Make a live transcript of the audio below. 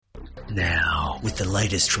Now, with the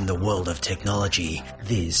latest from the world of technology,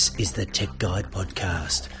 this is the Tech Guide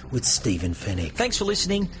Podcast with Stephen Fennick. Thanks for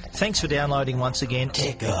listening. Thanks for downloading once again.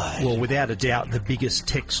 Tech Guide. Well, without a doubt, the biggest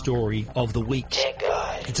tech story of the week. Tech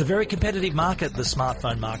Guide. It's a very competitive market, the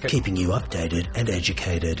smartphone market. Keeping you updated and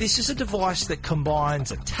educated. This is a device that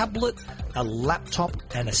combines a tablet, a laptop,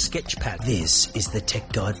 and a sketchpad. This is the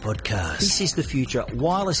Tech Guide Podcast. This is the future.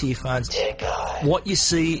 Wireless earphones. Tech Guide. What you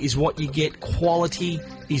see is what you get. Quality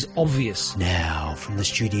is obvious. Now, from the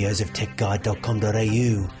studios of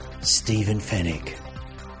techguide.com.au, Stephen Fennick.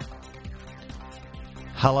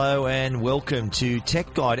 Hello and welcome to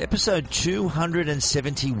Tech Guide, episode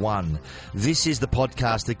 271. This is the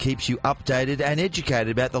podcast that keeps you updated and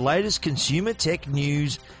educated about the latest consumer tech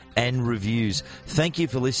news and reviews. Thank you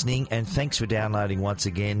for listening and thanks for downloading once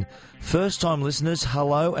again. First-time listeners,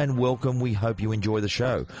 hello and welcome. We hope you enjoy the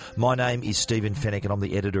show. My name is Stephen Fennick and I'm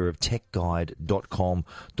the editor of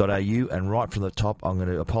techguide.com.au, and right from the top I'm going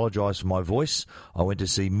to apologise for my voice. I went to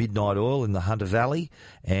see Midnight Oil in the Hunter Valley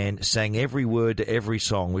and sang every word to every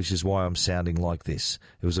song, which is why I'm sounding like this.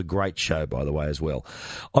 It was a great show, by the way, as well.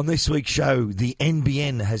 On this week's show, the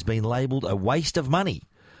NBN has been labelled a waste of money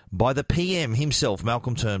by the PM himself,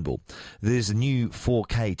 Malcolm Turnbull. There's a new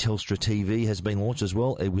 4K Telstra TV has been launched as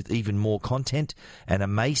well, with even more content, and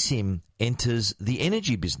Amaysim enters the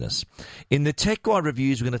energy business. In the Tech Guide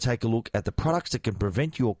reviews, we're going to take a look at the products that can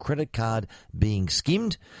prevent your credit card being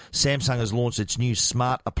skimmed. Samsung has launched its new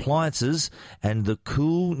smart appliances and the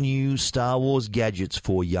cool new Star Wars gadgets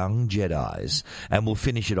for young Jedis. And we'll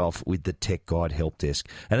finish it off with the Tech Guide Help Desk.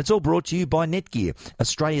 And it's all brought to you by Netgear,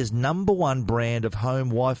 Australia's #1 brand of home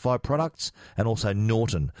Wi-Fi products, and also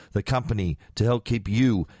Norton, the company to help keep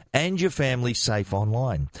you and your family safe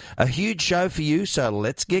online. A huge show for you, so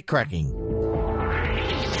let's get cracking.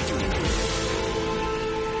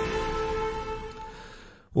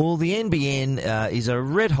 Well, the NBN is a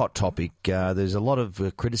red-hot topic. There's a lot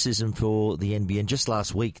of criticism for the NBN. Just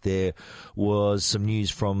last week, there was some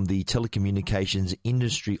news from the Telecommunications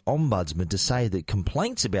Industry Ombudsman to say that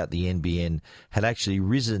complaints about the NBN had actually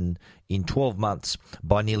risen in 12 months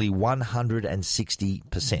by nearly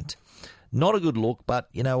 160%. Not a good look, but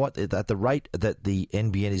you know what? At the rate that the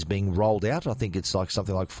NBN is being rolled out, I think it's like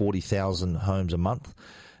something like 40,000 homes a month.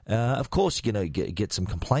 Of course, you're going to get some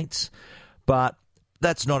complaints, but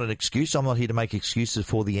that's not an excuse. I'm not here to make excuses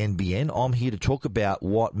for the NBN. I'm here to talk about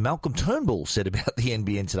what Malcolm Turnbull said about the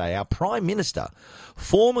NBN today. Our Prime Minister,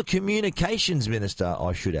 former Communications Minister,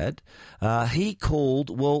 I should add, he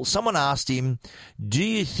called, well, someone asked him, do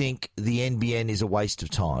you think the NBN is a waste of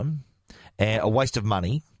time, a waste of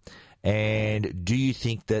money? And do you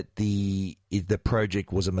think that the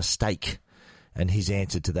project was a mistake? And his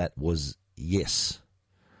answer to that was yes.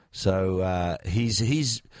 So he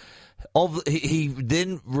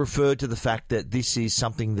then referred to the fact that this is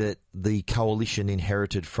something that the coalition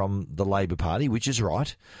inherited from the Labor Party, which is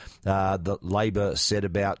right. The Labor set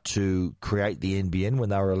about to create the NBN when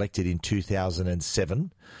they were elected in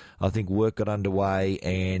 2007. I think work got underway,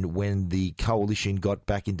 and when the coalition got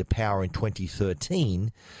back into power in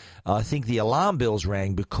 2013, I think the alarm bells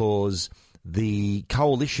rang because the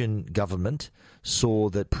coalition government saw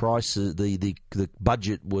that prices, the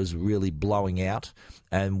budget was really blowing out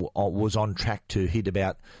and was on track to hit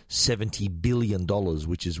about $70 billion,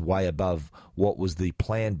 which is way above what was the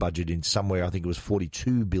planned budget in somewhere, I think it was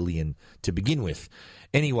 $42 billion to begin with.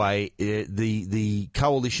 Anyway, the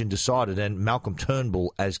coalition decided, and Malcolm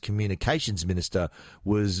Turnbull, as Communications Minister,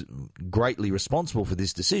 was greatly responsible for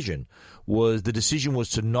this decision. The decision was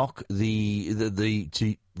to knock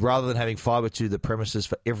rather than having fibre to the premises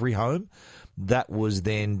for every home, that was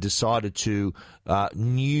then decided to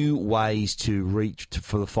new ways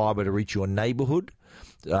for the fibre to reach your neighbourhood.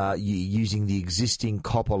 Using the existing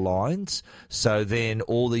copper lines. So then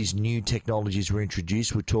all these new technologies were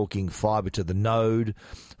introduced. We're talking fibre to the node,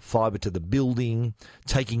 fibre to the building,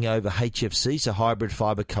 taking over HFC, so hybrid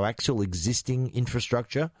fibre coaxial, existing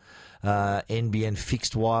infrastructure, NBN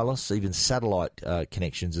fixed wireless, even satellite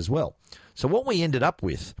connections as well. So what we ended up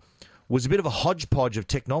with was a bit of a hodgepodge of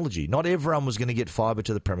technology. Not everyone was going to get fibre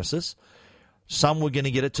to the premises. Some were going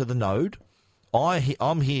to get it to the node.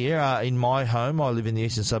 I'm here in my home. I live in the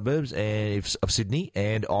eastern suburbs of Sydney,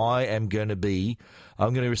 and I'm going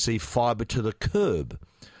to receive fibre to the curb,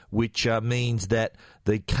 which means that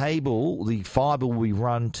the fibre will be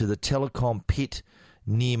run to the telecom pit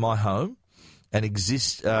near my home and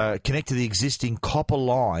connect to the existing copper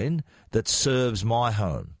line that serves my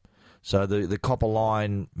home. So the copper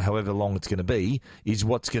line, however long it's going to be, is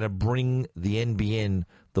what's going to bring the NBN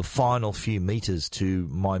the final few metres to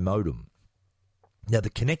my modem. Now,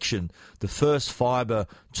 the connection, the first fibre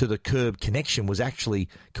to the curb connection was actually,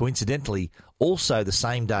 coincidentally, also the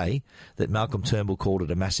same day that Malcolm Turnbull called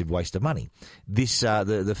it a massive waste of money. This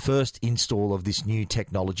the first install of this new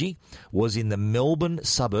technology was in the Melbourne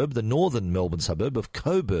suburb, the northern Melbourne suburb of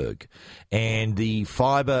Coburg. And the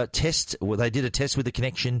fibre test, well, they did a test with the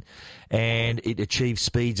connection, and it achieved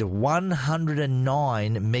speeds of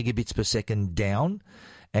 109 megabits per second down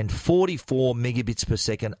and 44 megabits per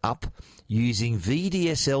second up using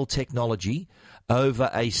VDSL technology over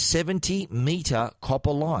a 70-metre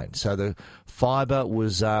copper line. So the fibre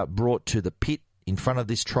was brought to the pit in front of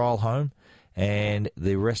this trial home, and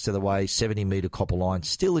the rest of the way, 70-metre copper line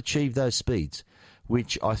still achieved those speeds,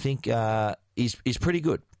 which I think is pretty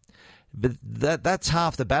good. But that's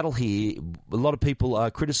half the battle here. A lot of people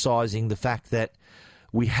are criticising the fact that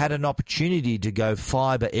we had an opportunity to go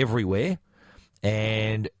fibre everywhere,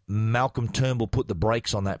 and Malcolm Turnbull put the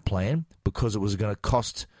brakes on that plan because it was going to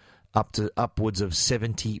cost upwards of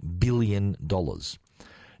 $70 billion.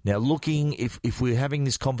 Now, looking, if we're having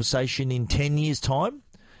this conversation in 10 years' time,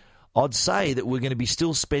 I'd say that we're going to be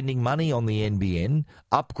still spending money on the NBN,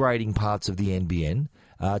 upgrading parts of the NBN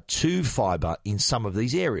to fibre in some of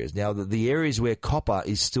these areas. Now, the areas where copper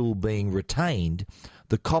is still being retained,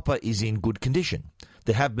 the copper is in good condition.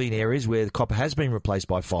 There have been areas where the copper has been replaced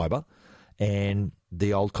by fibre, and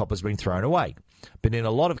the old copper's been thrown away. But in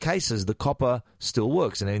a lot of cases, the copper still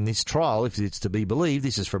works. And in this trial, if it's to be believed,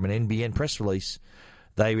 this is from an NBN press release,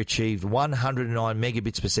 they achieved 109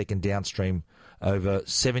 megabits per second downstream. Over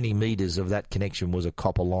 70 metres of that connection was a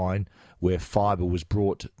copper line where fibre was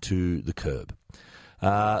brought to the curb.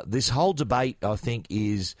 This whole debate, I think,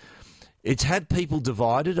 it's had people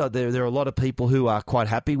divided. There are a lot of people who are quite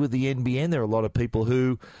happy with the NBN. There are a lot of people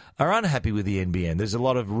who are unhappy with the NBN. There's a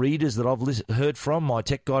lot of readers that I've heard from, my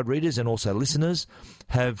Tech Guide readers and also listeners,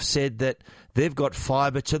 have said that they've got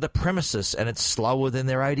fibre to the premises and it's slower than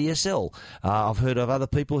their ADSL. I've heard of other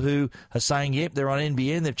people who are saying, yep, they're on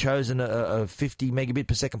NBN. They've chosen a 50 megabit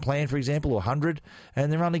per second plan, for example, or 100,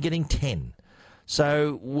 and they're only getting 10.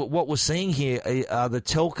 So what we're seeing here are the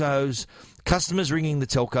telcos, customers ringing the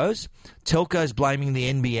telcos blaming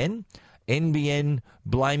the NBN, NBN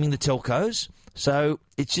blaming the telcos. So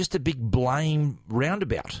it's just a big blame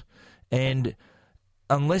roundabout. And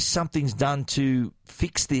unless something's done to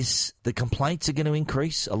fix this, the complaints are going to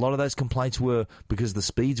increase. A lot of those complaints were because the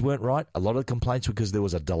speeds weren't right. A lot of the complaints were because there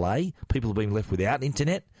was a delay. People have been left without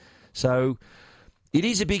internet. So it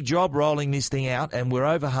is a big job rolling this thing out, and we're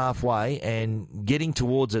over halfway and getting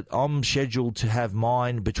towards it. I'm scheduled to have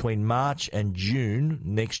mine between March and June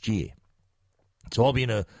next year. So I'll be in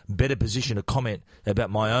a better position to comment about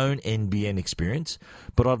my own NBN experience,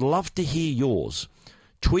 but I'd love to hear yours.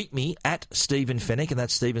 Tweet me at Stephen Fenech, and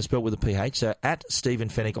that's Stephen spelled with a PH, so at Stephen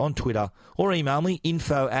Fenech on Twitter, or email me,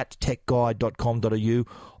 info@techguide.com.au.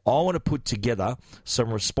 I want to put together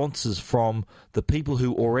some responses from the people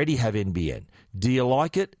who already have NBN. Do you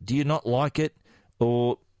like it? Do you not like it?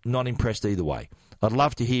 Or not impressed either way? I'd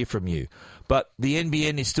love to hear from you. But the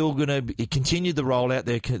NBN is still going to continue the rollout.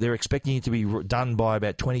 They're expecting it to be done by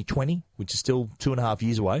about 2020, which is still 2.5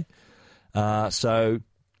 years away. So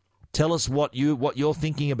tell us what you're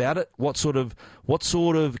thinking about it. What sort of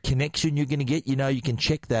connection you're going to get. You know, you can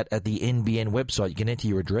check that at the NBN website. You can enter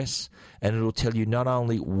your address, and it'll tell you not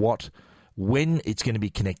only when it's going to be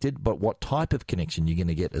connected, but what type of connection you're going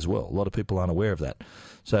to get as well. A lot of people aren't aware of that.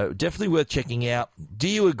 So definitely worth checking out. Do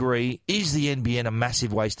you agree? Is the NBN a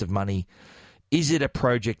massive waste of money? Is it a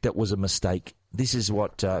project that was a mistake? This is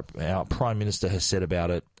what our Prime Minister has said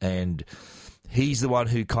about it, and he's the one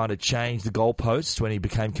who kind of changed the goalposts when he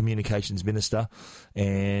became Communications Minister,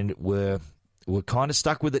 and we're kind of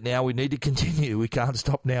stuck with it now. We need to continue. We can't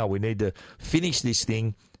stop now. We need to finish this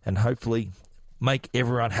thing and hopefully make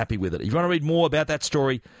everyone happy with it. If you want to read more about that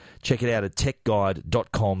story, check it out at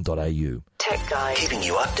techguide.com.au. Tech Guide. Keeping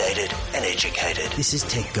you updated and educated. This is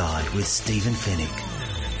Tech Guide with Stephen Fenech.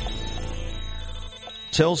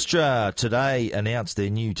 Telstra today announced their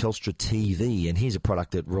new Telstra TV, and here's a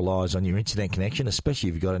product that relies on your internet connection, especially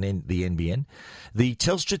if you've got the NBN. The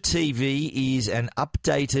Telstra TV is an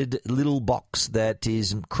updated little box that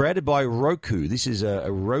is created by Roku. This is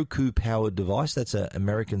a Roku-powered device. That's an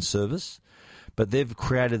American service. But they've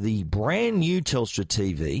created the brand new Telstra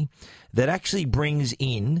TV that actually brings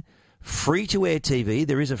in free-to-air TV.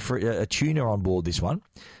 There is a tuner on board this one.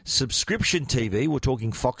 Subscription TV, we're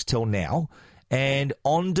talking Foxtel Now, and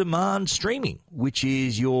on-demand streaming, which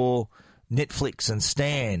is your Netflix and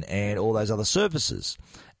Stan and all those other services.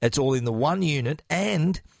 It's all in the one unit,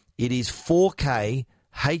 and it is 4K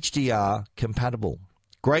HDR compatible.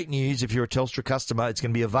 great news if you're a Telstra customer. It's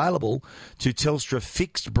going to be available to Telstra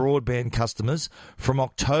fixed broadband customers from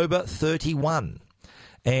October 31.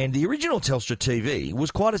 And the original Telstra TV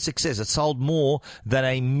was quite a success. It sold more than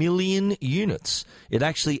 1 million units. It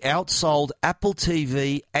actually outsold Apple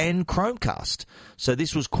TV and Chromecast. So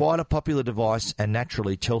this was quite a popular device, and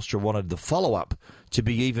naturally Telstra wanted the follow-up to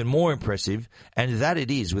be even more impressive, and that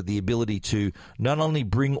it is, with the ability to not only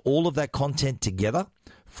bring all of that content together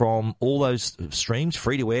from all those streams,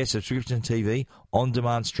 free-to-air, subscription TV,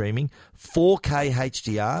 on-demand streaming, 4K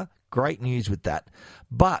HDR, great news with that.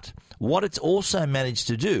 But what it's also managed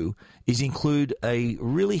to do is include a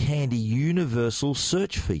really handy universal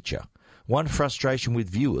search feature. One frustration with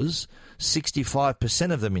viewers,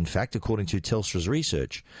 65% of them, in fact, according to Telstra's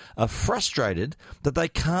research, are frustrated that they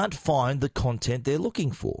can't find the content they're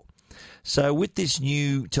looking for. So with this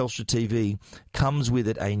new Telstra TV comes with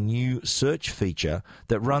it a new search feature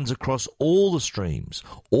that runs across all the streams,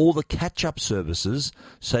 all the catch-up services,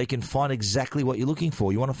 so you can find exactly what you're looking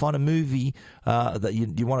for. You want to find a movie that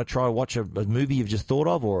you want to try to watch a movie you've just thought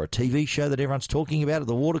of, or a TV show that everyone's talking about at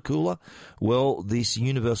the water cooler? Well, this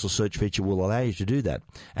universal search feature will allow you to do that,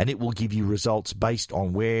 and it will give you results based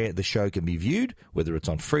on where the show can be viewed, whether it's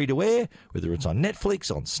on free-to-air, whether it's on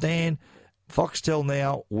Netflix, on Stan, Foxtel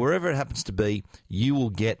Now, wherever it happens to be, you will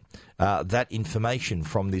get that information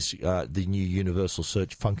from this the new universal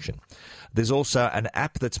search function. There's also an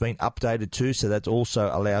app that's been updated too, so that also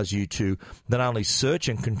allows you to not only search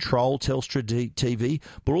and control Telstra TV,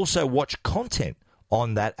 but also watch content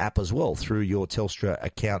on that app as well through your Telstra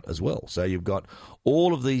account as well. So you've got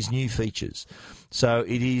all of these new features. So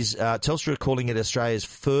it is Telstra calling it Australia's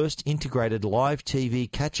first integrated live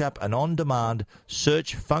TV catch-up and on-demand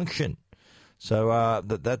search function. So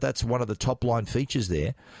that's one of the top line features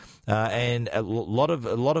there, and a lot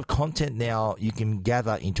of content now you can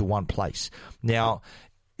gather into one place. Now,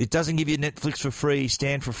 it doesn't give you Netflix for free,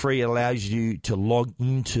 Stan for free. It allows you to log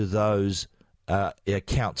into those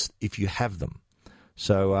accounts if you have them.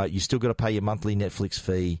 So you still got to pay your monthly Netflix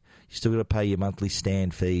fee. You still got to pay your monthly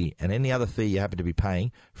Stan fee, and any other fee you happen to be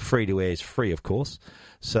paying. Free to air is free, of course.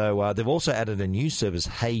 So they've also added a new service,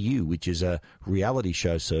 Hey You, which is a reality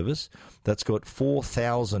show service that's got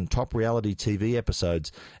 4,000 top reality TV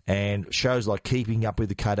episodes, and shows like Keeping Up with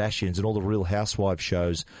the Kardashians and all the Real Housewives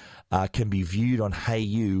shows can be viewed on Hey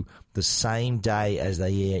You the same day as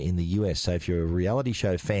they air in the US. So if you're a reality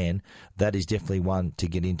show fan, that is definitely one to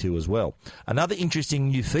get into as well. Another interesting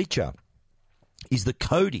new feature is the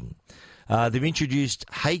coding. They've introduced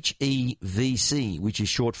HEVC, which is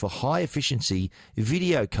short for high efficiency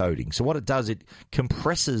video coding. So what it does, it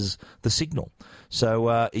compresses the signal.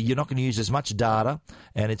 So you're not going to use as much data,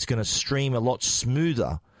 and it's going to stream a lot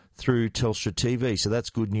smoother through Telstra TV. So that's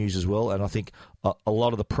good news as well. And I think a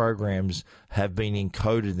lot of the programs have been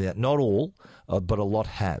encoded there. Not all, but a lot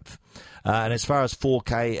have. And as far as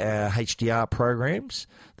 4K HDR programs,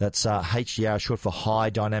 that's HDR short for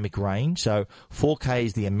high dynamic range. So 4K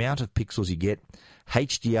is the amount of pixels you get.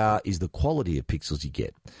 HDR is the quality of pixels you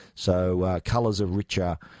get. So colours are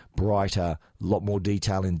richer, brighter, a lot more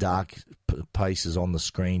detail in dark places on the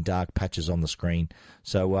screen, dark patches on the screen.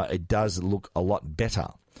 So it does look a lot better.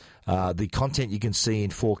 The content you can see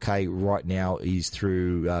in 4K right now is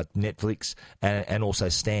through Netflix, and also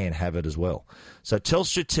Stan have it as well. So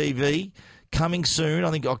Telstra TV coming soon.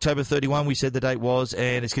 I think October 31 we said the date was,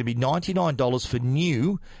 and it's going to be $99 for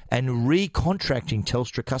new and recontracting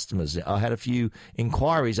Telstra customers. I had a few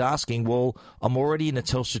inquiries asking, well, I'm already in a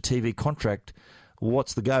Telstra TV contract.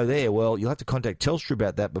 What's the go there? Well, you'll have to contact Telstra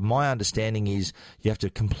about that, but my understanding is you have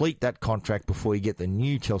to complete that contract before you get the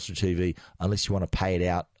new Telstra TV, unless you want to pay it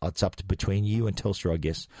out. It's up to between you and Telstra, I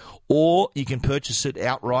guess. Or you can purchase it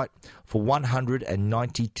outright for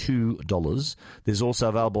 $192. There's also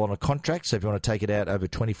available on a contract, so if you want to take it out over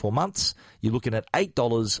 24 months, you're looking at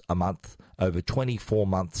 $8 a month over 24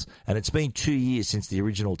 months. And it's been 2 years since the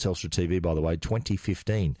original Telstra TV, by the way,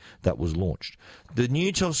 2015, that was launched. The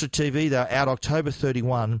new Telstra TV, they're out October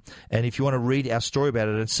 31, and if you want to read our story about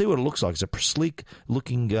it and see what it looks like, it's a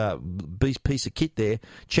sleek-looking piece of kit there.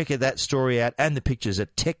 Check that story out and the pictures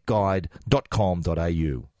at techguide.com.au.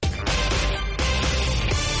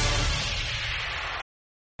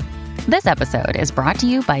 This episode is brought to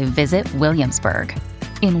you by Visit Williamsburg.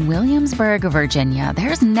 In Williamsburg, Virginia,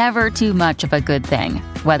 there's never too much of a good thing.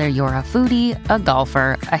 Whether you're a foodie, a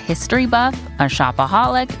golfer, a history buff, a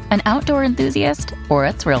shopaholic, an outdoor enthusiast, or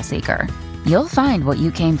a thrill seeker, you'll find what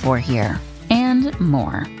you came for here and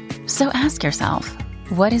more. So ask yourself,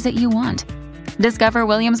 what is it you want? Discover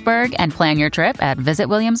Williamsburg and plan your trip at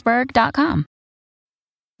visitwilliamsburg.com.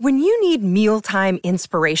 When you need mealtime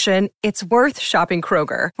inspiration, it's worth shopping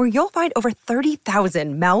Kroger, where you'll find over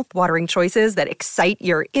 30,000 mouth-watering choices that excite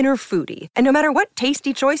your inner foodie. And no matter what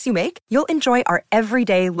tasty choice you make, you'll enjoy our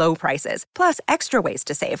everyday low prices, plus extra ways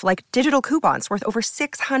to save, like digital coupons worth over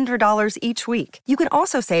 $600 each week. You can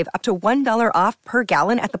also save up to $1 off per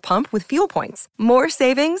gallon at the pump with fuel points. More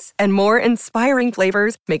savings and more inspiring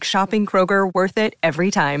flavors make shopping Kroger worth it every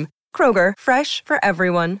time. Kroger, fresh for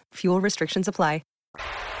everyone. Fuel restrictions apply.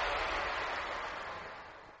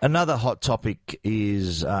 Another hot topic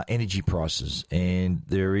is energy prices, and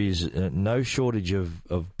there is no shortage of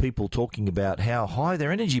people talking about how high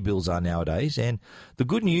their energy bills are nowadays. And the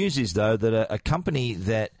good news is, though, that a company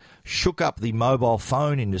that shook up the mobile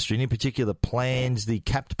phone industry, and in particular the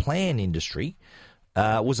capped plan industry,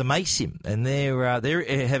 was Amaysim, and they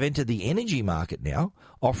have entered the energy market now,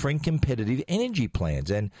 offering competitive energy plans.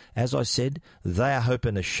 And as I said, they are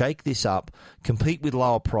hoping to shake this up, compete with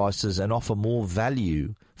lower prices, and offer more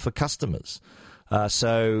value for customers.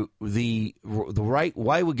 So the way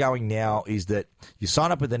we're going now is that you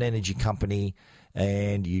sign up with an energy company,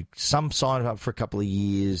 and you sign up for a couple of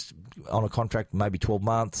years on a contract, maybe 12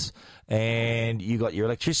 months, and you got your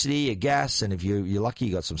electricity, your gas, and if you're lucky,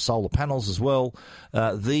 you got some solar panels as well.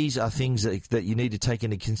 These are things that you need to take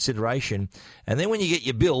into consideration. And then when you get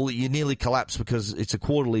your bill, you nearly collapse because it's a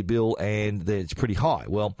quarterly bill and it's pretty high.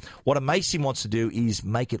 Well, what Amaysim wants to do is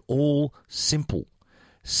make it all simple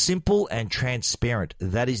and transparent.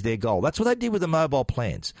 That is their goal. That's what they did with the mobile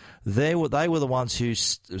plans. They were the ones who,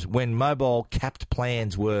 when mobile capped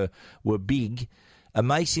plans were big,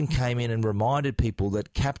 Amaysim came in and reminded people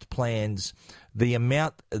that capped plans, the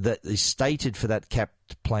amount that is stated for that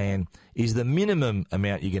capped plan is the minimum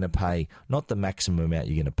amount you're going to pay, not the maximum amount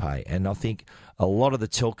you're going to pay. And I think a lot of the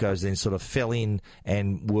telcos then sort of fell in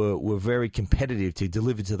and were very competitive to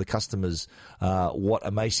deliver to the customers what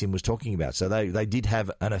Amaysim was talking about. So they did have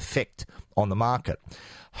an effect on the market.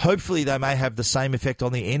 Hopefully they may have the same effect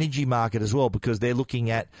on the energy market as well, because they're looking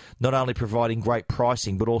at not only providing great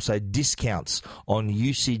pricing but also discounts on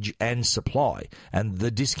usage and supply. And the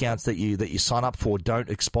discounts that you sign up for don't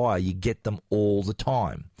expire. You get them all the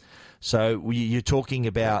time. So you're talking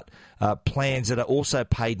about plans that are also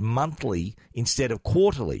paid monthly instead of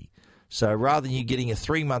quarterly. So rather than you getting a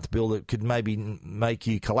 3-month bill that could maybe make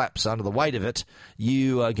you collapse under the weight of it,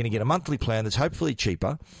 you are going to get a monthly plan that's hopefully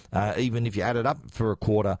cheaper. Even if you add it up for a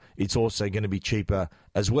quarter, it's also going to be cheaper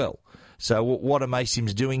as well. So what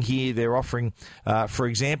Amaysim's doing here, they're offering, for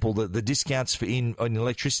example, the discounts on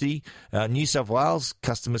electricity. New South Wales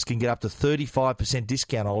customers can get up to 35%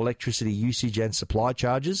 discount on electricity usage and supply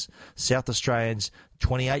charges. South Australians,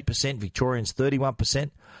 28%. Victorians,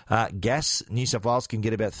 31%. Gas, New South Wales can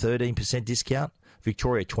get about 13% discount.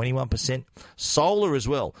 Victoria, 21%. Solar as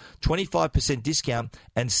well, 25% discount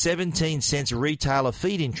and 17 cents retailer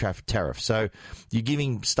feed-in tariff. So you're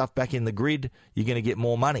giving stuff back in the grid, you're going to get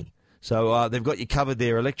more money. So they've got you covered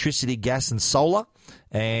there, electricity, gas and solar.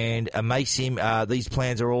 And Amaysim, these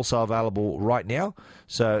plans are also available right now.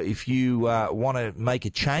 So if you want to make a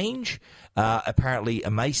change, apparently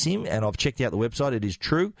Amaysim, and I've checked out the website, it is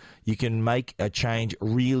true, you can make a change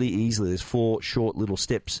really easily. There's 4 short little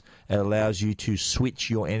steps. It allows you to switch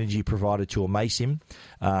your energy provider to Amaysim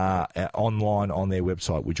online on their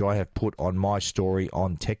website, which I have put on my story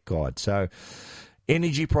on Tech Guide. So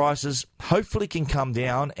energy prices hopefully can come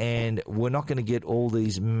down, and we're not going to get all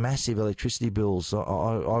these massive electricity bills.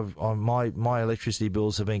 My electricity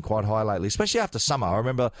bills have been quite high lately, especially after summer. I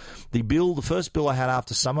remember the first bill I had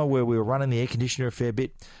after summer, where we were running the air conditioner a fair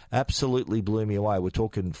bit, absolutely blew me away. We're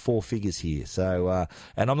talking 4 figures here. So,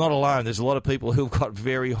 and I'm not alone. There's a lot of people who've got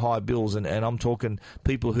very high bills, and I'm talking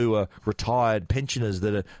people who are retired pensioners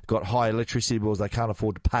that have got high electricity bills they can't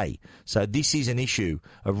afford to pay. So this is an issue,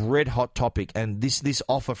 a red hot topic, and this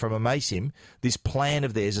offer from Amaysim, this plan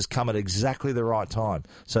of theirs has come at exactly the right time.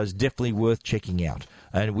 So it's definitely worth checking out,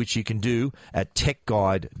 and which you can do at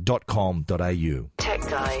techguide.com.au. Tech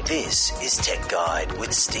Guide. This is Tech Guide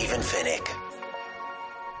with Stephen Fennick.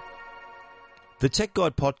 The Tech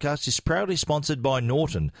Guide podcast is proudly sponsored by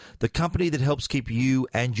Norton, the company that helps keep you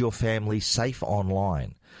and your family safe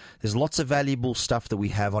online. There's lots of valuable stuff that we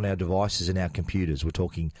have on our devices and our computers. We're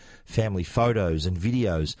talking family photos and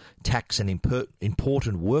videos, tax and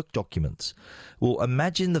important work documents. Well,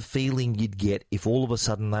 imagine the feeling you'd get if all of a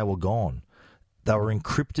sudden they were gone. They were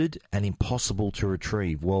encrypted and impossible to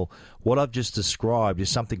retrieve. Well, what I've just described is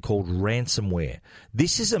something called ransomware.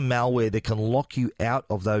 This is a malware that can lock you out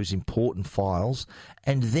of those important files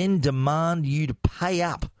and then demand you to pay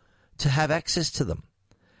up to have access to them.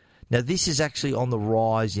 Now, this is actually on the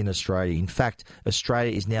rise in Australia. In fact,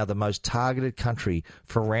 Australia is now the most targeted country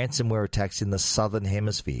for ransomware attacks in the Southern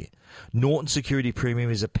Hemisphere. Norton Security Premium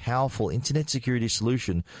is a powerful internet security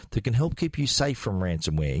solution that can help keep you safe from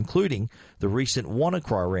ransomware, including the recent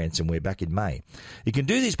WannaCry ransomware back in May. You can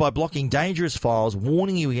do this by blocking dangerous files,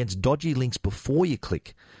 warning you against dodgy links before you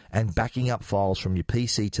click, and backing up files from your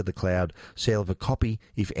PC to the cloud so you'll have a copy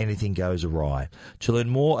if anything goes awry. To learn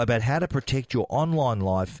more about how to protect your online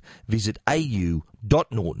life, visit au.norton.com.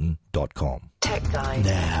 Tech Guide.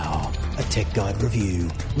 Now, a Tech Guide review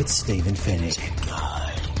with Stephen Fennick. Tech Guide.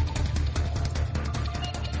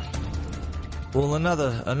 Well,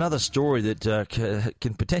 another story that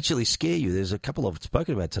can potentially scare you. There's a couple I've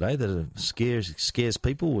spoken about today that scares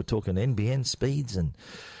people. We're talking NBN speeds and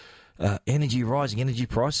rising energy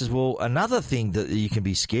prices. Well, another thing that you can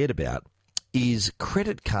be scared about is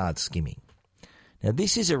credit card skimming. Now,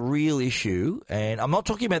 this is a real issue, and I'm not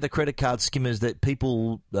talking about the credit card skimmers that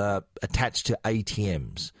people attach to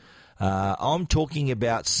ATMs. I'm talking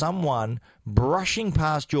about someone brushing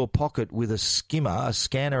past your pocket with a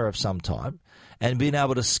scanner of some type, and being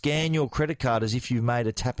able to scan your credit card as if you've made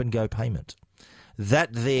a tap-and-go payment. That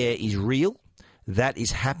there is real, that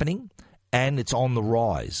is happening, and it's on the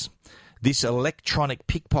rise. This electronic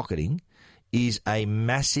pickpocketing is a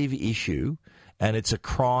massive issue, and it's a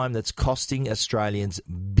crime that's costing Australians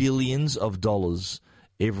billions of dollars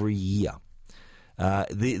every year.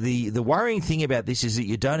 The worrying thing about this is that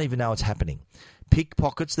you don't even know it's happening.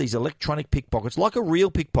 Pickpockets, these electronic pickpockets, like a real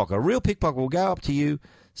pickpocket. A real pickpocket will go up to you,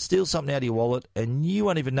 steal something out of your wallet, and you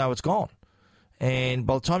won't even know it's gone. And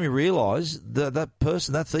by the time you realise,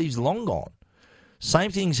 that thief's long gone.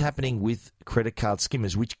 Same thing's happening with credit card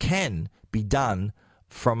skimmers, which can be done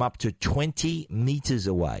from up to 20 metres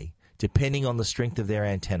away, depending on the strength of their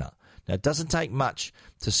antenna. Now, it doesn't take much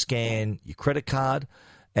to scan your credit card,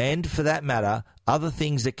 and for that matter, other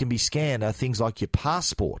things that can be scanned are things like your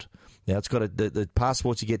passport. Now, it's got the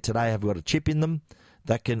passports you get today have got a chip in them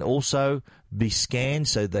that can also be scanned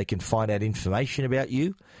so they can find out information about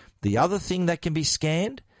you. The other thing that can be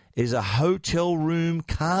scanned is a hotel room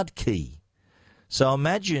card key. So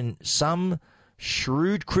imagine some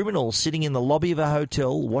shrewd criminal sitting in the lobby of a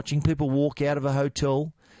hotel, watching people walk out of a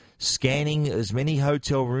hotel, scanning as many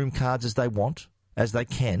hotel room cards as they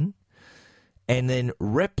can, and then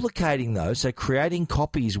replicating those, so creating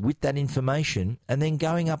copies with that information, and then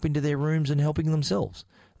going up into their rooms and helping themselves.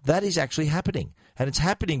 That is actually happening, and it's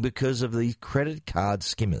happening because of the credit card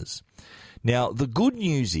skimmers. Now, the good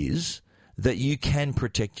news is that you can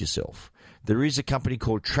protect yourself. There is a company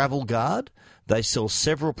called Travel Guard. They sell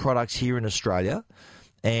several products here in Australia,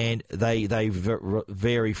 and they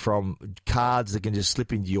vary from cards that can just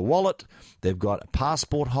slip into your wallet. They've got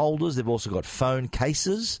passport holders. They've also got phone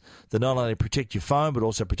cases that not only protect your phone but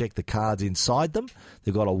also protect the cards inside them.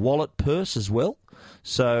 They've got a wallet purse as well.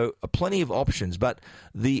 So plenty of options. But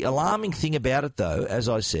the alarming thing about it, though, as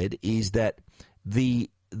I said, is that the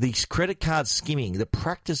credit card skimming, the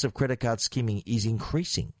practice of credit card skimming is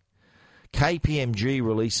increasing. KPMG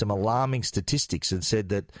released some alarming statistics and said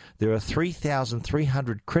that there are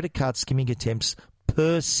 3,300 credit card skimming attempts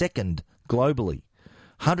per second globally,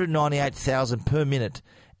 198,000 per minute,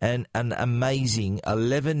 and an amazing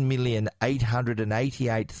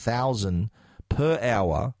 11,888,000 per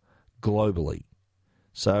hour globally.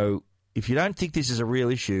 So if you don't think this is a real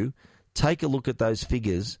issue, take a look at those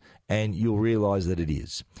figures and you'll realise that it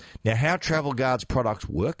is. Now, how Travel Guard's products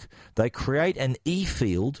work, they create an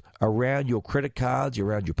e-field around your credit cards,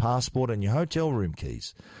 around your passport and your hotel room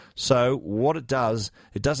keys. So what it does,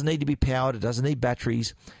 it doesn't need to be powered, it doesn't need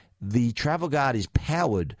batteries. The Travel Guard is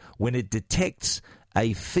powered when it detects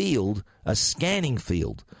a field, a scanning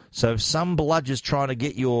field. So if some bludger's trying to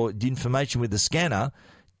get your information with the scanner,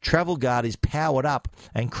 Travel Guard is powered up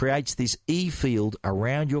and creates this e-field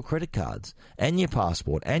around your credit cards and your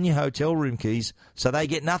passport and your hotel room keys, so they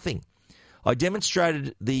get nothing. I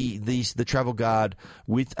demonstrated the Travel Guard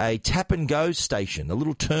with a tap-and-go station, a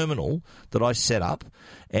little terminal that I set up,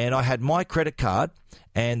 and I had my credit card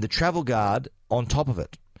and the Travel Guard on top of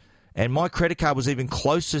it. And my credit card was even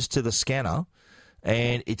closest to the scanner,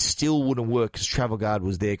 and it still wouldn't work because Travel Guard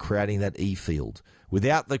was there creating that e-field.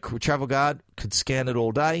 Without the Travel Guard, could scan it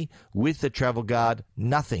all day. With the Travel Guard,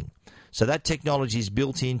 nothing. So that technology is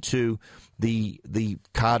built into the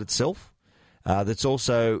card itself. That's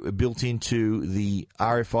also built into the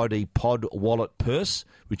RFID pod wallet purse,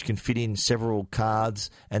 which can fit in several cards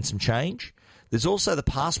and some change. There's also the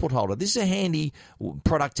passport holder. This is a handy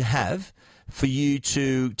product to have for you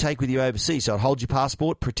to take with you overseas. So it holds your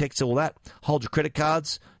passport, protects all that, holds your credit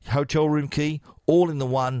cards, hotel room key, all in the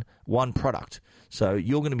one product. So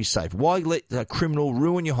you're going to be safe. Why let a criminal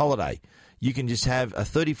ruin your holiday? You can just have a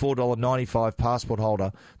 $34.95 passport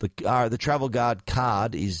holder. The Travel Guard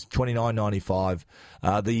card is $29.95.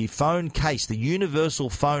 The phone case, the universal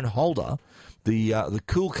phone holder, the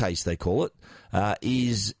cool case they call it,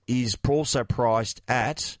 is also priced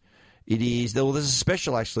at. It is. Well, there's a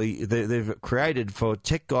special actually. They've created for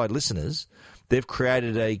Tech Guide listeners. They've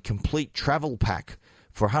created a complete travel pack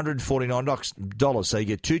for $149. So you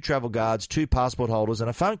get 2 travel guards, 2 passport holders, and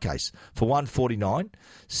a phone case for $149.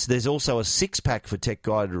 There's also a 6-pack for Tech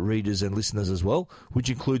Guide readers and listeners as well, which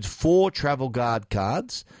includes 4 travel guard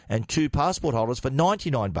cards and 2 passport holders for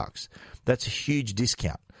 $99. That's a huge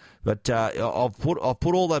discount. But I've put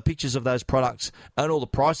all the pictures of those products and all the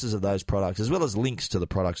prices of those products, as well as links to the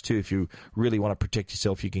products too. If you really want to protect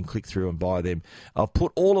yourself, you can click through and buy them. I've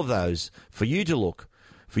put all of those for you to look,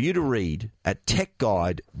 for you to read at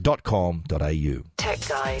techguide.com.au. Tech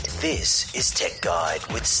Guide. This is Tech Guide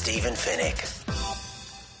with Stephen Fennick.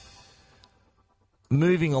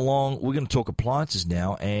 Moving along, we're going to talk appliances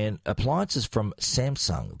now, and appliances from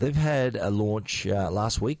Samsung. They've had a launch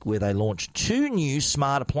last week where they launched 2 new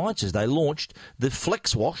smart appliances. They launched the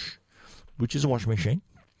FlexWash, which is a washing machine,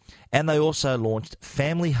 and they also launched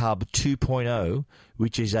Family Hub 2.0,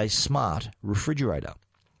 which is a smart refrigerator.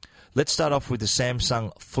 Let's start off with the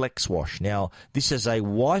Samsung FlexWash. Now, this is a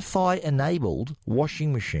Wi-Fi enabled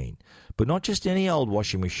washing machine, but not just any old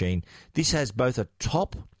washing machine. This has both a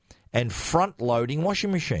top and front-loading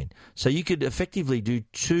washing machine. So you could effectively do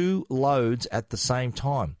 2 loads at the same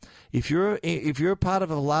time. If you're a part of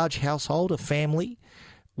a large household, a family,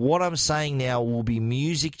 what I'm saying now will be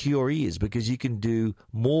music to your ears because you can do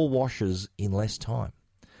more washes in less time.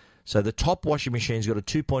 So the top washing machine's got a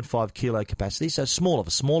 2.5 kilo capacity, so smaller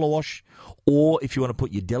wash. Or if you want to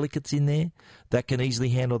put your delicates in there, that can easily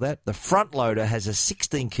handle that. The front loader has a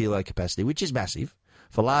 16 kilo capacity, which is massive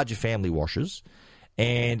for larger family washers.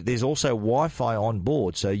 And there's also Wi-Fi on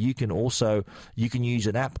board, so you can use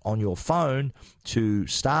an app on your phone to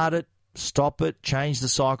start it, stop it, change the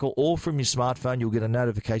cycle, or from your smartphone you'll get a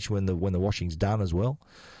notification when the washing's done as well.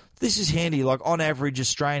 This is handy. Like on average,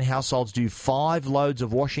 Australian households do 5 loads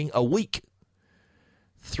of washing a week.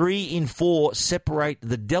 3 in 4 separate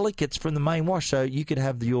the delicates from the main wash, so you could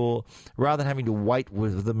have rather than having to wait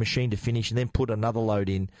with the machine to finish and then put another load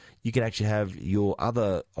in, you can actually have your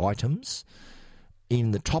other items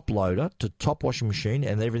in the top loader to top washing machine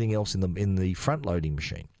and everything else in the front loading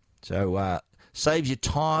machine. So saves you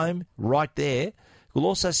time right there. It will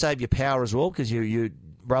also save you power as well because you're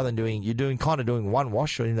doing one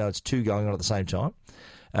wash, even though it's 2 going on at the same time,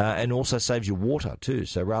 and also saves you water too.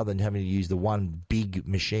 So rather than having to use the one big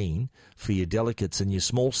machine for your delicates and your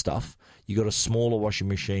small stuff, you got a smaller washing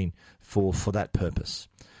machine for that purpose.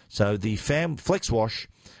 So the FlexWash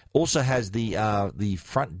also has the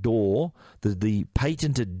front door, the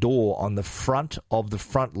patented door on the front of the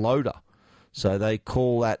front loader. So they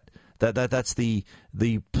call that's the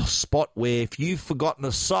spot where if you've forgotten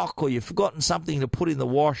a sock or you've forgotten something to put in the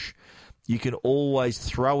wash, you can always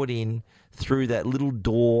throw it in through that little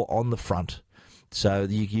door on the front. So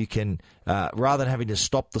you can, rather than having to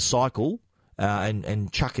stop the cycle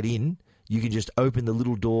and chuck it in, you can just open the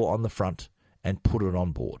little door on the front and put it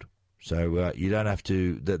on board. So you don't have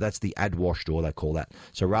to, that's the add wash door, they call that.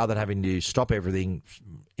 So rather than having to stop everything,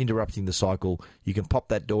 interrupting the cycle, you can pop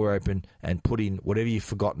that door open and put in whatever you've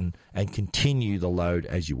forgotten and continue the load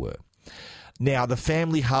as you were. Now, the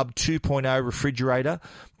Family Hub 2.0 refrigerator,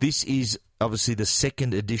 this is obviously the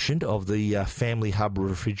second edition of the Family Hub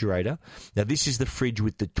refrigerator. Now, this is the fridge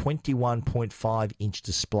with the 21.5-inch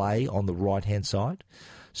display on the right-hand side.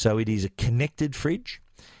 So it is a connected fridge.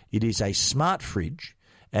 It is a smart fridge.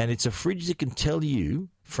 And it's a fridge that can tell you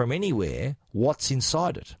from anywhere what's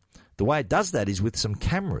inside it. The way it does that is with some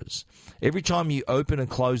cameras. Every time you open and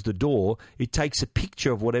close the door, it takes a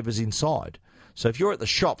picture of whatever's inside. So if you're at the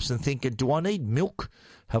shops and thinking, do I need milk?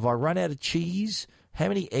 Have I run out of cheese? How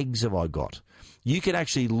many eggs have I got? You can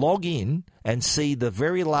actually log in and see the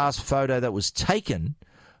very last photo that was taken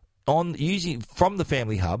from the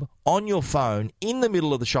Family Hub on your phone in the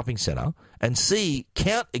middle of the shopping centre and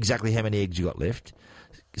count exactly how many eggs you got left,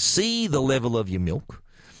 see the level of your milk,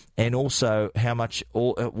 and also how much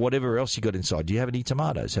or whatever else you got inside. Do you have any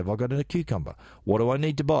tomatoes? Have I got a cucumber? What do I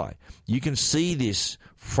need to buy? You can see this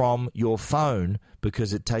from your phone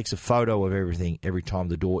because it takes a photo of everything every time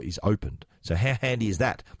the door is opened. So how handy is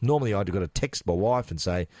that? Normally I'd have got to text my wife and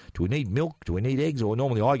say, do we need milk? Do we need eggs? Or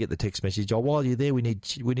normally I get the text message, while you're there, we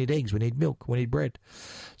need eggs, we need milk, we need bread.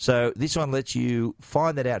 So this one lets you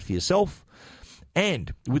find that out for yourself.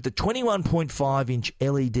 And with the 21.5-inch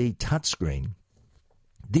LED touchscreen,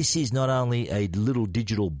 This is not only a little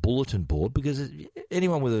digital bulletin board, because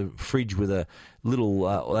anyone with a fridge with a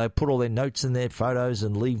little, they put all their notes and their photos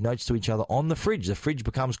and leave notes to each other on the fridge. The fridge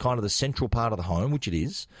becomes kind of the central part of the home, which it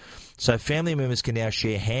is. So family members can now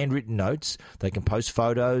share handwritten notes. They can post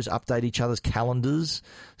photos, update each other's calendars.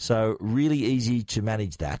 So really easy to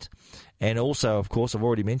manage that. And also, of course, I've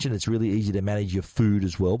already mentioned it's really easy to manage your food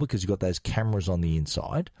as well because you've got those cameras on the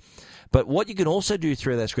inside. But what you can also do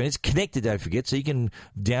through that screen, it's connected, don't forget, so you can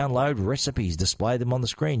download recipes, display them on the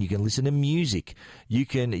screen. You can listen to music. You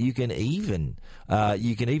can even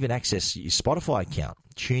access your Spotify account,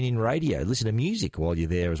 tune in radio, listen to music while you're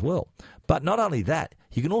there as well. But not only that,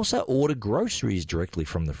 you can also order groceries directly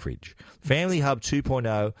from the fridge. Family Hub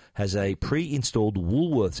 2.0 has a pre-installed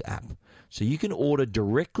Woolworths app. So you can order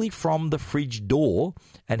directly from the fridge door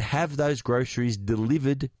and have those groceries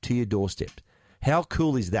delivered to your doorstep. How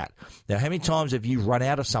cool is that? Now, how many times have you run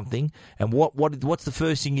out of something, and what's the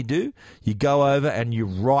first thing you do? You go over and you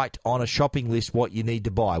write on a shopping list what you need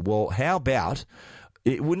to buy. Well, how about,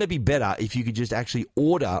 wouldn't it be better if you could just actually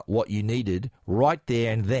order what you needed right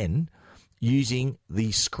there and then using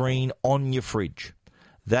the screen on your fridge?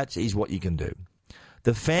 That is what you can do.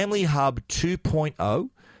 The Family Hub 2.0,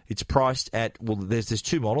 it's priced at, well, there's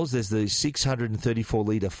two models. There's the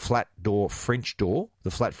 634-litre flat door French door,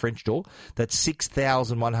 the flat French door. That's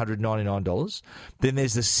 $6,199. Then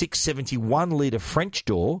there's the 671-litre French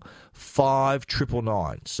door,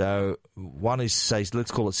 $5,999. So one is, say,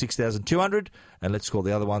 let's call it $6,200, and let's call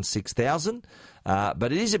the other one $6,000.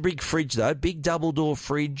 But it is a big fridge, though. Big double-door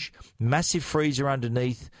fridge, massive freezer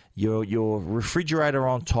underneath, your refrigerator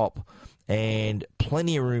on top, and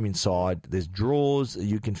plenty of room inside. There's drawers.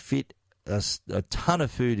 You can fit a ton of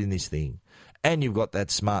food in this thing. And you've got that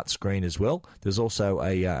smart screen as well. There's also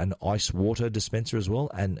an ice water dispenser as well,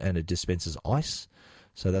 and it dispenses ice.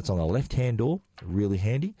 So that's on the left-hand door, really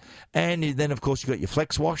handy. And then, of course, you've got your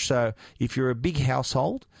Flex Wash. So if you're a big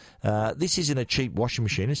household, this isn't a cheap washing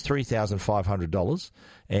machine. It's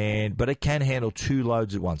 $3,500, but it can handle 2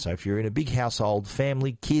 loads at once. So if you're in a big household,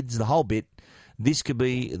 family, kids, the whole bit, this could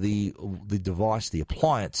be the device, the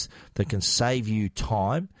appliance that can save you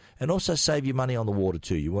time and also save you money on the water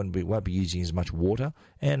too. You won't be using as much water,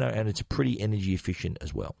 and it's pretty energy efficient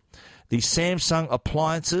as well. The Samsung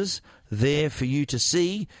appliances, there for you to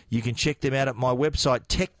see. You can check them out at my website,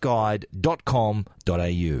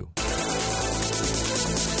 techguide.com.au.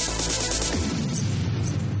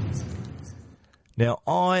 Now,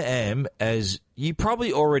 I am, as you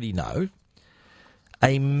probably already know,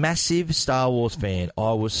 a massive Star Wars fan.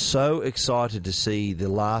 I was so excited to see The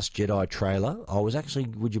Last Jedi trailer. I was actually,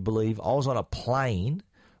 would you believe, I was on a plane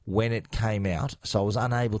when it came out, so I was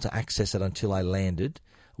unable to access it until I landed.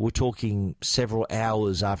 We're talking several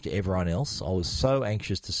hours after everyone else. I was so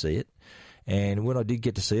anxious to see it. And when I did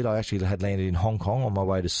get to see it, I actually had landed in Hong Kong on my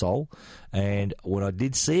way to Seoul. And when I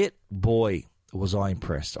did see it, boy, was I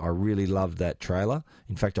impressed. I really loved that trailer.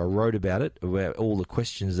 In fact, I wrote about it, about all the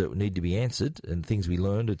questions that need to be answered and things we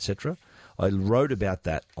learned, etc. I wrote about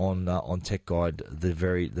that on Tech Guide the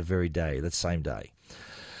very day, that same day.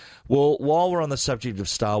 Well, while we're on the subject of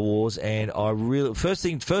Star Wars, and first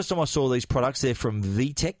time I saw these products, they're from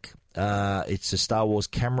VTech. It's a Star Wars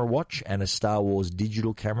camera watch and a Star Wars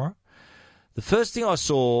digital camera. The first thing I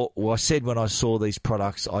said when I saw these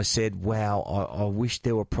products, I said, wow, I wish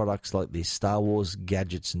there were products like this, Star Wars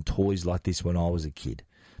gadgets and toys like this when I was a kid.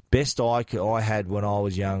 Best I had when I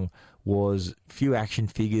was young was a few action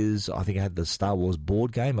figures. I think I had the Star Wars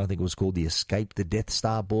board game. I think it was called the Escape the Death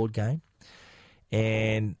Star board game.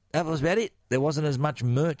 And that was about it. There wasn't as much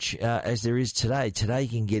merch as there is today. Today you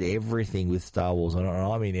can get everything with Star Wars.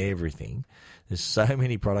 I mean everything. There's so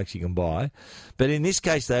many products you can buy. But in this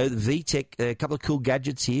case, though, VTech, a couple of cool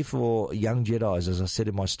gadgets here for young Jedis, as I said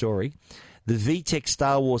in my story. The VTech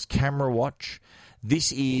Star Wars camera watch.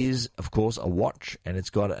 This is, of course, a watch, and it's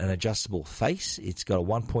got an adjustable face. It's got a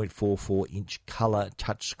 1.44-inch color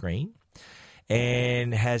touchscreen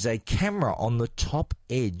and has a camera on the top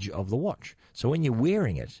edge of the watch. So when you're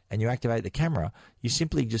wearing it and you activate the camera, you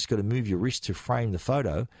simply just got to move your wrist to frame the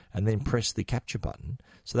photo and then press the capture button.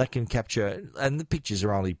 So that can capture, and the pictures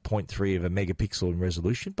are only 0.3 of a megapixel in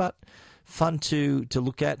resolution, but fun to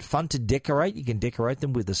look at, fun to decorate. You can decorate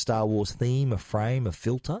them with a Star Wars theme, a frame, a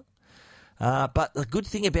filter. But the good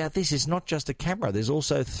thing about this is not just a camera. There's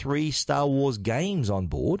also 3 Star Wars games on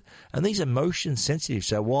board, and these are motion sensitive.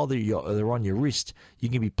 So while they're on your wrist, you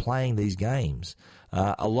can be playing these games.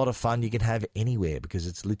 A lot of fun you can have anywhere because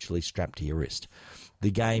it's literally strapped to your wrist.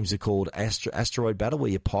 The games are called Asteroid Battle, where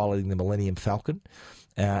you're piloting the Millennium Falcon.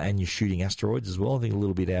 and you're shooting asteroids as well. I think a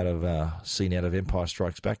little bit out of scene out of Empire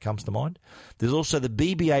Strikes Back comes to mind. There's also the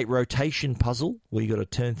BB-8 rotation puzzle where you've got to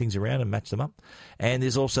turn things around and match them up. And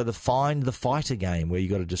there's also the Find the Fighter game where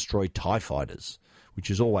you've got to destroy TIE fighters,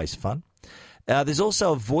 which is always fun. There's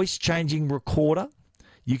also a voice-changing recorder.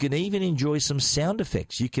 You can even enjoy some sound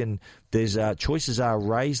effects. There's choices are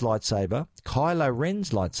Rey's lightsaber, Kylo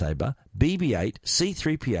Ren's lightsaber, BB-8,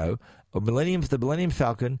 C-3PO, the Millennium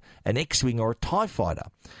Falcon, an X-Wing or a TIE fighter.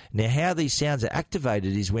 Now, how these sounds are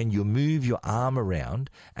activated is when you move your arm around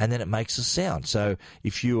and then it makes a sound. So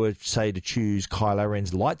if you were, say, to choose Kylo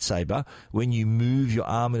Ren's lightsaber, when you move your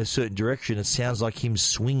arm in a certain direction, it sounds like him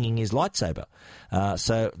swinging his lightsaber.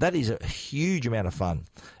 So that is a huge amount of fun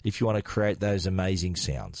if you want to create those amazing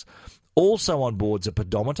sounds. Also on board is a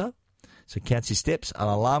pedometer. So it counts your steps, an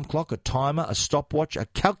alarm clock, a timer, a stopwatch, a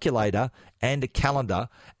calculator, and a calendar.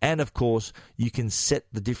 And, of course, you can set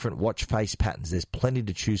the different watch face patterns. There's plenty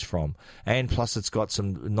to choose from. And plus it's got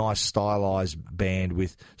some nice stylized band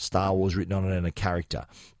with Star Wars written on it and a character.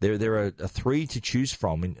 There are three to choose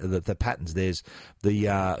from in the patterns. There's the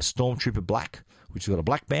Stormtrooper Black, which has got a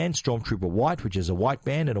black band, Stormtrooper White, which is a white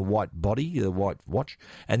band and a white body, the white watch.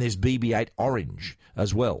 And there's BB-8 Orange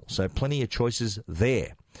as well. So plenty of choices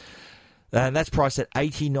there. And that's priced at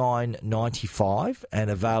 $89.95 and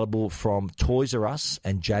available from Toys R Us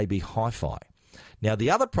and JB Hi-Fi. Now,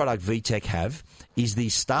 the other product VTech have is the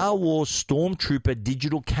Star Wars Stormtrooper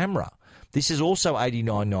digital camera. This is also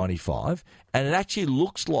 $89.95, and it actually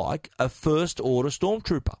looks like a first-order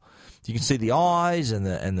Stormtrooper. You can see the eyes and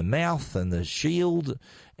the mouth and the shield,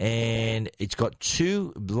 and it's got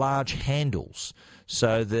two large handles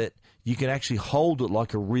so that you can actually hold it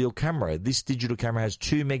like a real camera. This digital camera has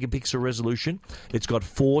 2 megapixel resolution. It's got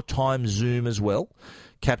 4 times zoom as well.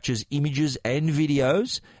 Captures images and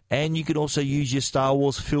videos. And you can also use your Star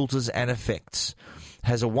Wars filters and effects.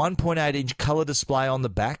 Has a 1.8-inch color display on the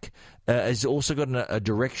back. It's also got a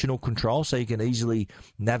directional control so you can easily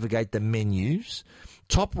navigate the menus.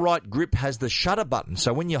 Top right grip has the shutter button.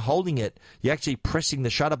 So when you're holding it, you're actually pressing the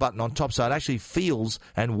shutter button on top so it actually feels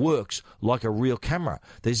and works like a real camera.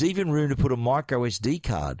 There's even room to put a micro SD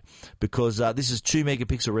card because this is 2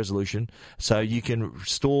 megapixel resolution. So you can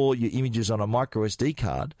store your images on a micro SD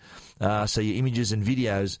card. So your images and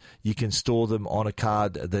videos, you can store them on a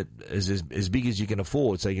card that is as big as you can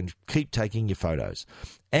afford so you can keep taking your photos.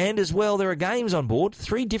 And as well, there are games on board,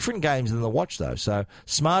 3 different games in the watch, though. So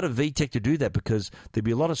smart of VTech to do that because there'll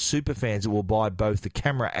be a lot of super fans that will buy both the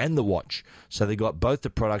camera and the watch. So they got both the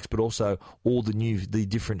products, but also all the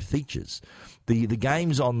different features. The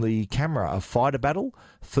games on the camera are Fighter Battle,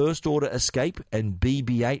 First Order Escape, and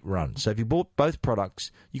BB-8 Run. So if you bought both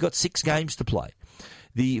products, you got 6 games to play.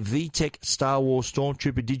 The VTech Star Wars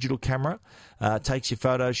Stormtrooper digital camera takes your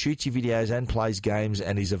photos, shoots your videos, and plays games,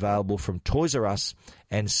 and is available from Toys R Us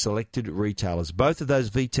and selected retailers. Both of those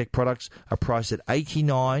VTech products are priced at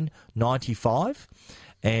 $89.95.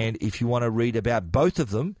 And if you want to read about both of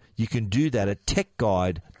them, you can do that at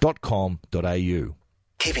techguide.com.au.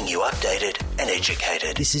 Keeping you updated and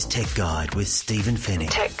educated. This is Tech Guide with Stephen Fennick.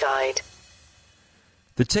 Tech Guide.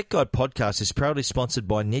 The Tech Guide podcast is proudly sponsored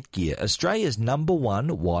by Netgear, Australia's #1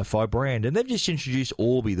 Wi-Fi brand, and they've just introduced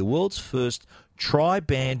Orbi, the world's first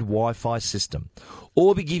tri-band Wi-Fi system.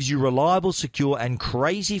 Orbi gives you reliable, secure, and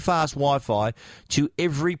crazy fast Wi-Fi to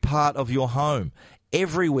every part of your home.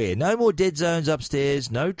 Everywhere. No more dead zones upstairs,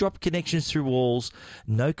 no drop connections through walls,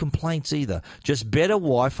 no complaints either. Just better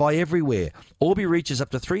Wi-Fi everywhere. Orbi reaches up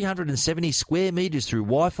to 370 square metres through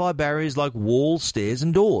Wi-Fi barriers like walls, stairs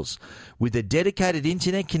and doors. With a dedicated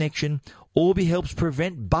internet connection, Orbi helps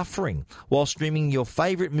prevent buffering while streaming your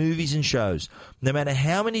favourite movies and shows. No matter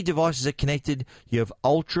how many devices are connected, you have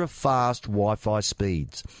ultra-fast Wi-Fi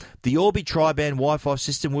speeds. The Orbi tri-band Wi-Fi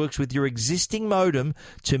system works with your existing modem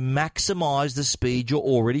to maximise the speed you're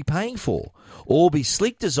already paying for. Orbi's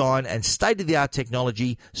sleek design and state-of-the-art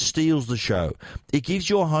technology steals the show. It gives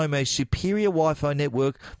your home a superior Wi-Fi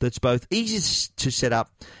network that's both easy to set up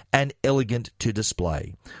and elegant to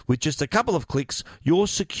display. With just a couple of clicks, your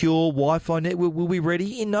secure Wi-Fi network will be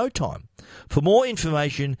ready in no time. For more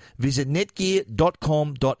information, visit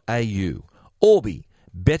netgear.com.au. Orbi,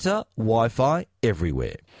 better Wi-Fi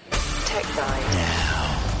everywhere. Tech Guide.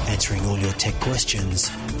 Now, answering all your tech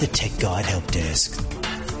questions, the Tech Guide Help Desk.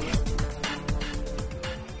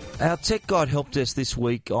 Our Tech Guide Help Desk this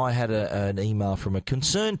week, I had an email from a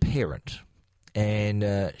concerned parent,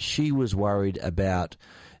 and she was worried about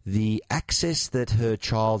the access that her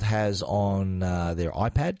child has on their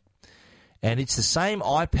iPad. And it's the same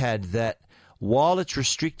iPad that, while it's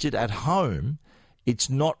restricted at home, it's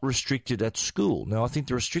not restricted at school. Now, I think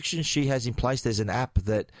the restrictions she has in place, there's an app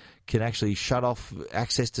that can actually shut off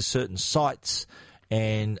access to certain sites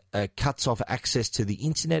and cuts off access to the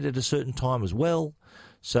internet at a certain time as well.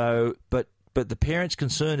 So, but the parent's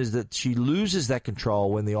concern is that she loses that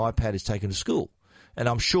control when the iPad is taken to school. And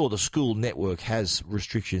I'm sure the school network has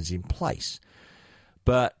restrictions in place.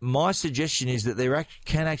 But my suggestion is that there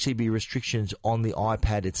can actually be restrictions on the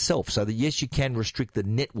iPad itself. So that, yes, you can restrict the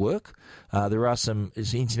network. There are some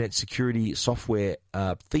internet security software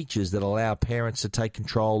features that allow parents to take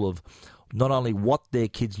control of not only what their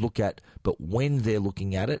kids look at, but when they're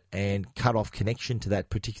looking at it, and cut off connection to that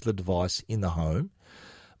particular device in the home.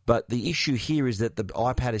 But the issue here is that the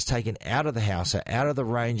iPad is taken out of the house, so out of the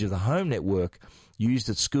range of the home network, used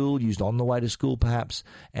at school, used on the way to school perhaps,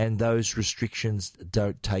 and those restrictions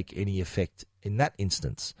don't take any effect in that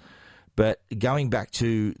instance. But going back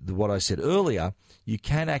to what I said earlier, you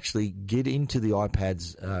can actually get into the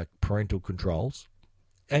iPad's parental controls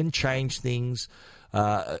and change things,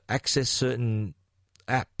 access certain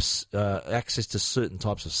apps, access to certain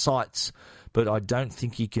types of sites, but I don't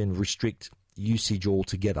think you can restrict usage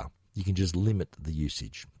altogether. You can just limit the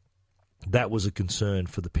usage. That was a concern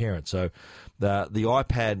for the parent. So the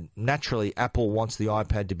iPad, naturally, Apple wants the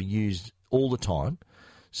iPad to be used all the time,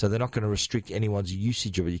 so they're not going to restrict anyone's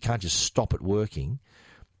usage of it. You can't just stop it working.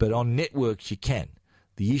 But on networks, you can.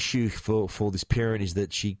 The issue for this parent is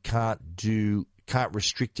that she can't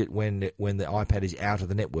restrict it when the iPad is out of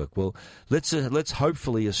the network. Well, let's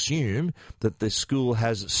hopefully assume that the school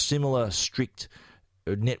has similar strict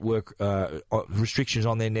network restrictions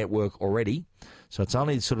on their network already. So it's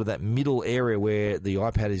only sort of that middle area where the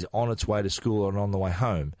iPad is on its way to school and on the way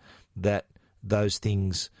home that those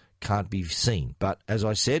things can't be seen. But as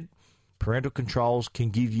I said, parental controls can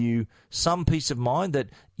give you some peace of mind that,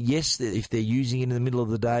 yes, if they're using it in the middle of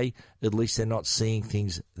the day, at least they're not seeing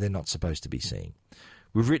things they're not supposed to be seeing.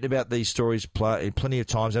 We've written about these stories plenty of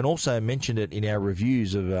times and also mentioned it in our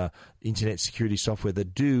reviews of internet security software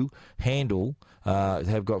that do handle,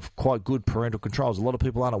 have got quite good parental controls. A lot of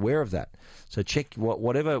people aren't aware of that. So check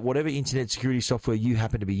whatever internet security software you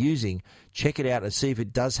happen to be using, check it out and see if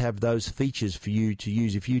it does have those features for you to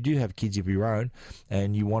use. If you do have kids of your own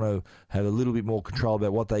and you want to have a little bit more control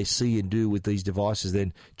about what they see and do with these devices,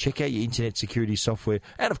 then check out your internet security software.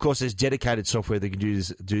 And, of course, there's dedicated software that can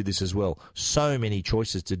do this as well. So many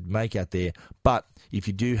choices to make out there. But if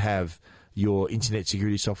you do have your internet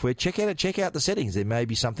security software, check out the settings. There may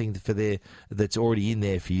be something that's already in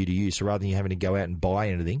there for you to use. So rather than you having to go out and buy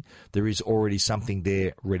anything, there is already something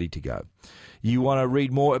there ready to go. You want to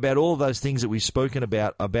read more about all of those things that we've spoken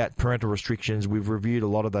about parental restrictions. We've reviewed a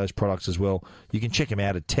lot of those products as well. You can check them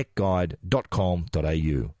out at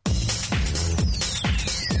techguide.com.au.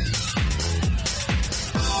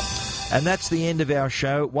 And that's the end of our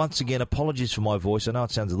show. Once again, apologies for my voice. I know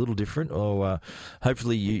it sounds a little different, or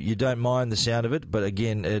hopefully you don't mind the sound of it. But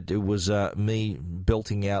again, it was me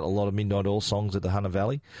belting out a lot of Midnight Oil songs at the Hunter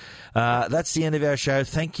Valley. That's the end of our show.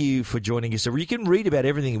 Thank you for joining us. So you can read about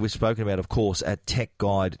everything we've spoken about, of course, at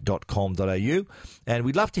techguide.com.au. And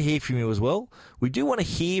we'd love to hear from you as well. We do want to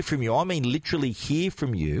hear from you. I mean literally hear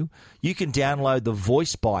from you. You can download the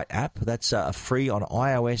VoiceBite app. That's free on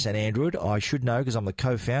iOS and Android. I should know because I'm the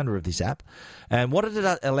co-founder of this app. And what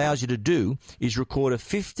it allows you to do is record a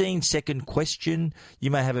 15-second question. You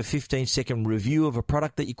may have a 15-second review of a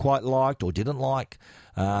product that you quite liked or didn't like.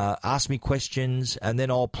 Ask me questions, and then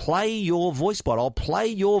I'll play your VoiceBite. I'll play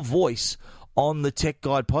your voice on the Tech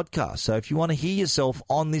Guide podcast. So if you want to hear yourself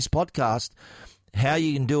on this podcast, how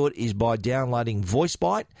you can do it is by downloading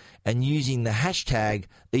VoiceBite and using the hashtag,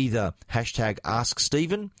 either hashtag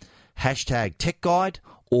AskStephen, hashtag TechGuide,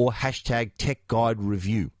 or hashtag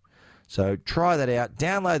TechGuideReview. So try that out.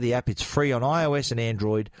 Download the app. It's free on iOS and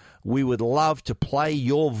Android. We would love to play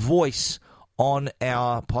your voice on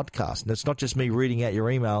our podcast. And it's not just me reading out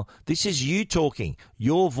your email. This is you talking.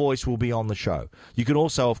 Your voice will be on the show. You can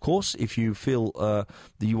also, of course, if you feel that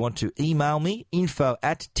you want to email me,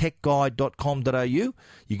 info@techguide.com.au, you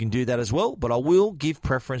can do that as well. But I will give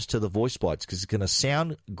preference to the voice bites because it's going to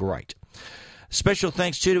sound great. Special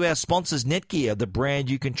thanks to our sponsors, Netgear, the brand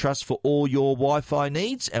you can trust for all your Wi-Fi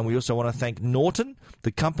needs. And we also want to thank Norton,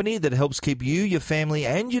 the company that helps keep you, your family,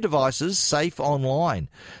 and your devices safe online.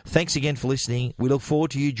 Thanks again for listening. We look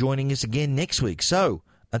forward to you joining us again next week. So,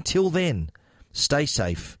 until then, stay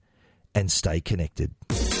safe and stay connected.